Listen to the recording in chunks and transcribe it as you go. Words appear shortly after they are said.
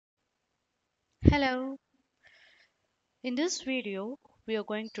Hello, in this video we are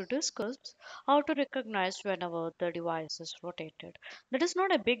going to discuss how to recognize whenever the device is rotated. That is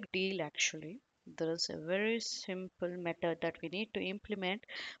not a big deal actually. There is a very simple method that we need to implement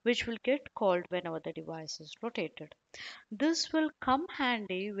which will get called whenever the device is rotated. This will come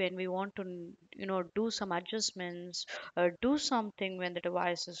handy when we want to do some adjustments or do something when the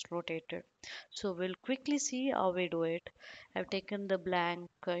device is rotated. So we'll quickly see how we do it. I've taken the blank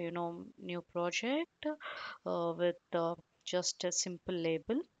new project with just a simple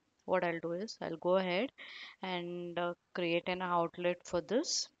label. What I'll do is I'll go ahead and create an outlet for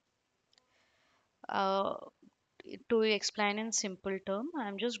this. uh, to explain in simple term,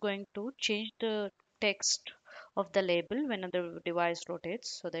 I'm just going to change the text of the label when the device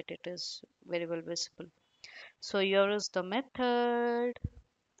rotates so that it is very well visible. So here is the method.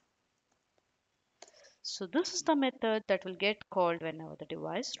 So this is the method that will get called whenever the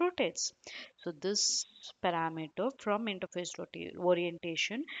device rotates. So this parameter from interface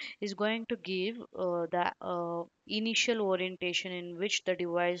orientation is going to give the initial orientation in which the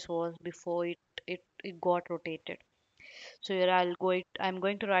device was before it got rotated. So here I'm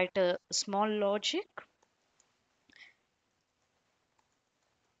going to write a small logic.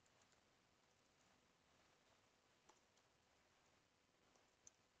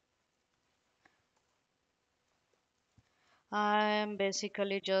 I'm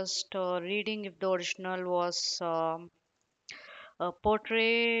basically just reading if the original was a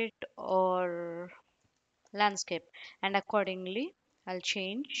portrait or landscape, and accordingly I'll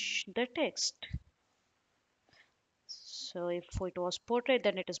change the text. So if it was portrait,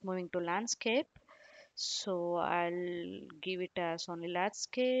 then it is moving to landscape. So I'll give it as only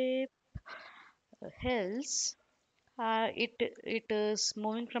landscape. Else it is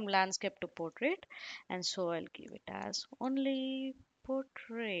moving from landscape to portrait, and so I'll give it as only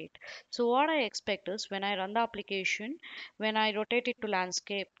portrait. So what I expect is when I run the application, when I rotate it to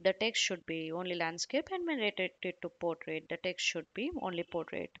landscape, the text should be only landscape, and when I rotate it to portrait, the text should be only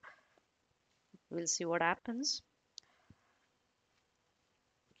portrait. We'll see what happens.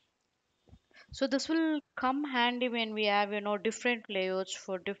 So this will come handy when we have different layouts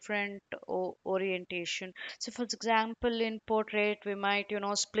for different orientation. So for example, in portrait we might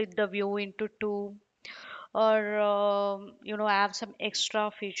split the view into two, or have some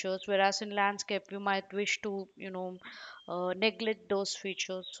extra features, whereas in landscape we might wish to neglect those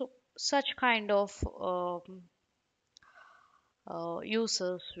features. So such kind of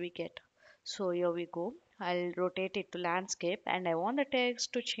users we get. So here we go. I'll rotate it to landscape, and I want the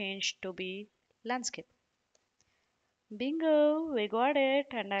text to change to be landscape. Bingo, we got it.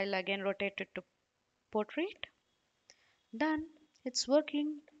 And I'll again rotate it to portrait. Done. It's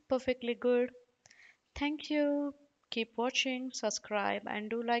working perfectly good. Thank you. Keep watching, subscribe,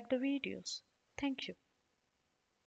 and do like the videos. Thank you.